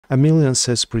A million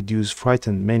sets produced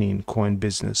frightened many in coin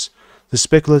business. The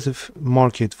speculative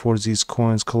market for these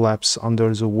coins collapsed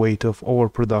under the weight of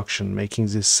overproduction, making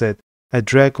this set a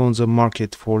drag on the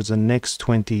market for the next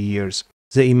 20 years.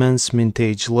 The immense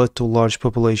mintage led to a large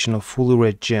population of fully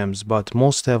red gems, but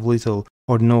most have little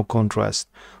or no contrast.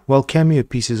 While cameo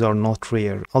pieces are not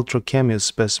rare, ultra cameo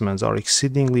specimens are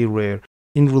exceedingly rare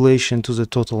in relation to the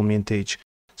total mintage.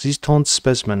 This toned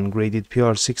specimen, graded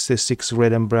PR66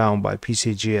 red and brown by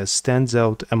PCGS, stands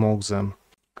out among them.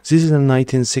 This is a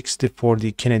 1964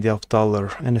 Canadian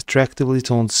dollar, an attractively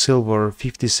toned silver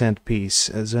 50-cent piece.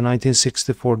 The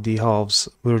 1964 halves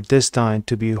were destined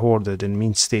to be hoarded in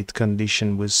mint state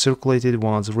condition, with circulated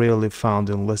ones rarely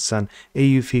found in less than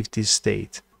AU50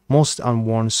 state. Most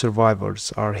unworn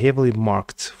survivors are heavily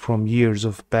marked from years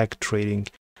of back trading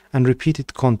and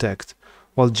repeated contact,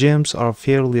 while gems are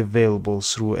fairly available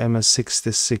through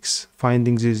MS66.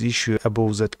 Finding this issue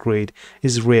above that grade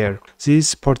is rare.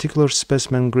 This particular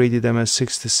specimen, graded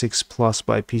MS66 Plus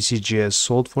by PCGS,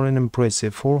 sold for an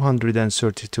impressive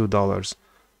 $432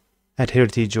 at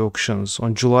Heritage Auctions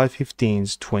on July 15,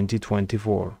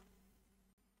 2024.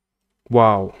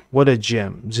 Wow, what a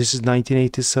gem! This is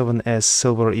 1987 S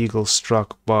Silver Eagle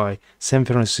struck by San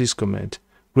Francisco Mint,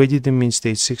 graded in mint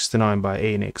state 69 by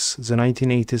ANX. The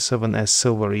 1987 S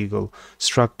Silver Eagle,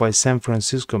 struck by San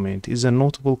Francisco Mint, is a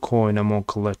notable coin among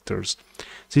collectors.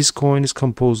 This coin is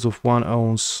composed of 1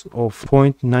 ounce of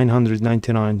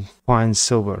 0.999 fine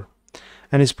silver,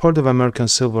 and is part of American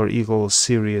Silver Eagle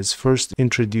series, first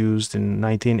introduced in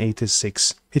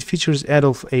 1986. It features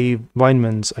Adolph A.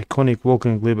 Weinman's iconic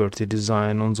Walking Liberty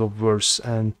design on the obverse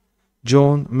and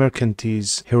John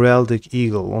Mercante's heraldic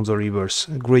eagle on the reverse.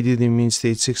 Graded in mint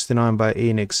state 69 by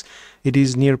ANX, it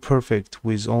is near perfect,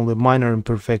 with only minor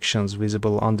imperfections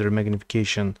visible under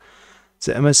magnification.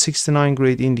 The MS69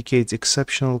 grade indicates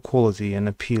exceptional quality and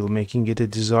appeal, making it a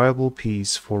desirable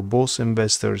piece for both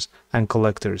investors and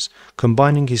collectors,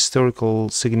 combining historical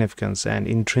significance and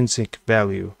intrinsic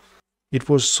value. It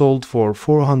was sold for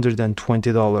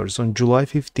 $420 on July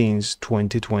 15,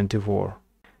 2024.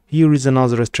 Here is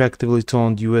another attractively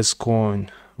toned US coin,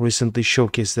 recently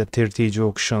showcased at Heritage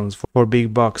Auctions for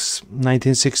big bucks.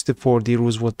 1964 D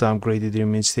Roosevelt Time, graded in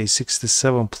mint state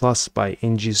 67 plus by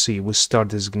NGC with star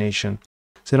designation.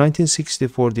 The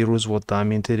 1964 D Roosevelt Time,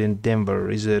 minted in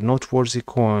Denver, is a noteworthy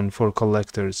coin for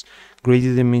collectors.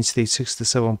 Graded in mint state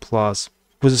 67 plus.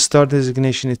 With a star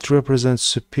designation, it represents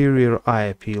superior eye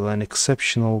appeal and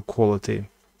exceptional quality.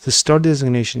 The star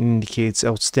designation indicates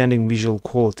outstanding visual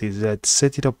qualities that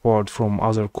set it apart from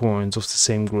other coins of the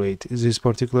same grade. This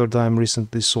particular dime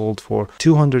recently sold for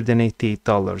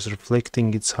 $288,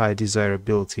 reflecting its high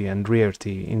desirability and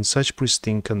rarity in such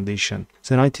pristine condition.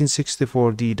 The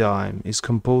 1964 D dime is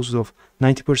composed of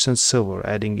 90% silver,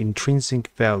 adding intrinsic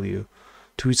value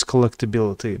to its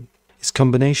collectability. Its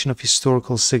combination of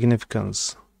historical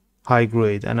significance, high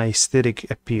grade, and aesthetic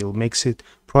appeal makes it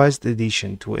a prized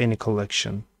addition to any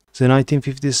collection. The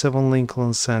 1957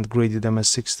 Lincoln Cent, graded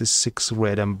MS66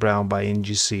 red and brown by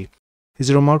NGC, is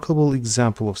a remarkable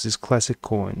example of this classic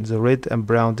coin. The red and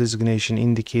brown designation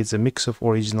indicates a mix of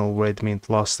original red mint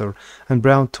luster and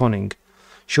brown toning,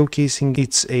 showcasing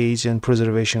its age and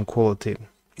preservation quality.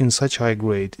 In such high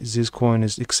grade, this coin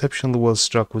is exceptionally well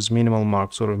struck with minimal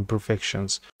marks or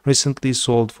imperfections. Recently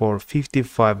sold for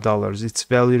 $55, its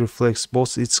value reflects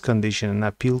both its condition and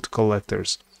appeal to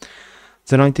collectors.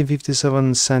 The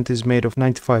 1957 cent is made of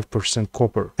 95%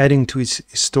 copper, adding to its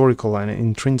historical and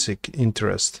intrinsic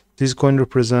interest. This coin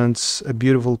represents a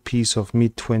beautiful piece of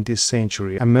mid-20th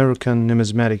century American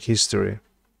numismatic history.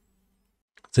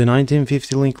 The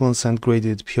 1950 Lincoln Cent,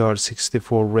 graded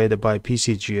PR64 red by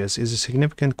PCGS, is a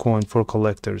significant coin for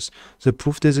collectors. The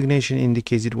proof designation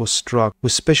indicates it was struck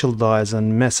with special dyes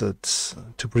and methods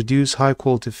to produce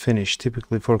high-quality finish,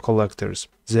 typically for collectors.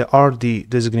 The RD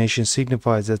designation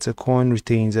signifies that the coin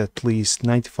retains at least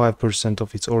 95%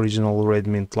 of its original red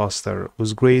mint luster,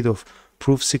 with grade of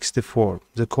proof 64.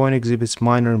 The coin exhibits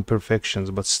minor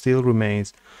imperfections but still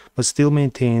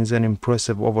maintains an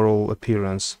impressive overall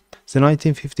appearance. The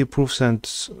 1950 proof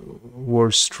cents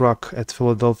were struck at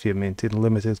Philadelphia Mint in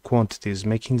limited quantities,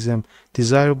 making them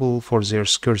desirable for their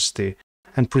scarcity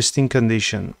and pristine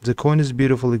condition. The coin is a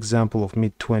beautiful example of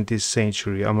mid-20th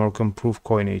century American proof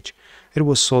coinage. It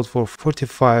was sold for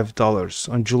 $45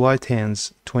 on July 10,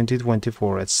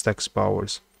 2024 at Stack's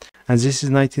Bowers. And this is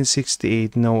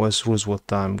 1968 NOS Roosevelt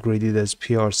Time, graded as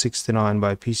PR69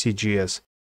 by PCGS.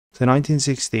 The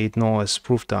 1968 NOS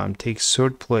proof time takes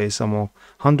third place among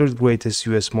 100 greatest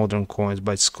US modern coins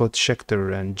by Scott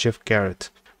Schechter and Jeff Garrett,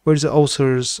 where the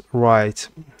authors write,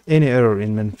 Any error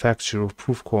in manufacture of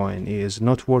proof coin is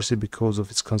noteworthy because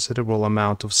of its considerable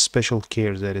amount of special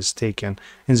care that is taken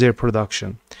in their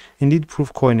production. Indeed,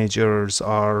 proof coinage errors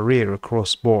are rare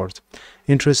across board.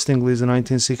 Interestingly, the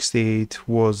 1968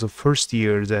 was the first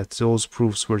year that those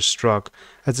proofs were struck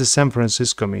at the San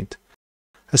Francisco Mint.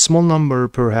 A small number,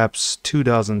 perhaps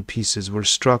 2,000 pieces, were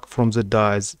struck from the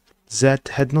dies that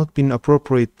had not been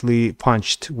appropriately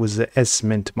punched with the S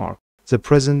mint mark. The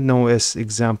present no S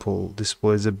example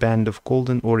displays a band of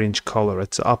golden orange color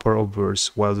at the upper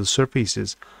obverse, while the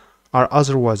surfaces are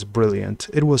otherwise brilliant.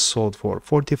 It was sold for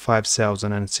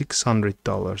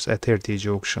 $45,600 at heritage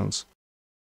auctions.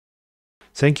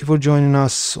 Thank you for joining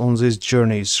us on this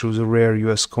journey through the rare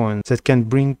US coins that can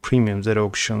bring premiums at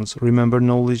auctions. Remember,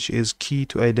 knowledge is key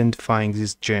to identifying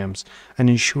these gems and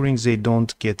ensuring they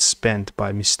don't get spent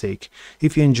by mistake.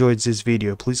 If you enjoyed this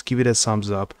video, please give it a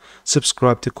thumbs up,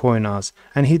 subscribe to COIN,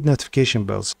 and hit notification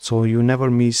bells so you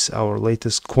never miss our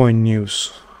latest coin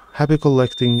news. Happy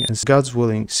collecting, and God's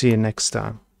willing, see you next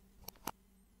time.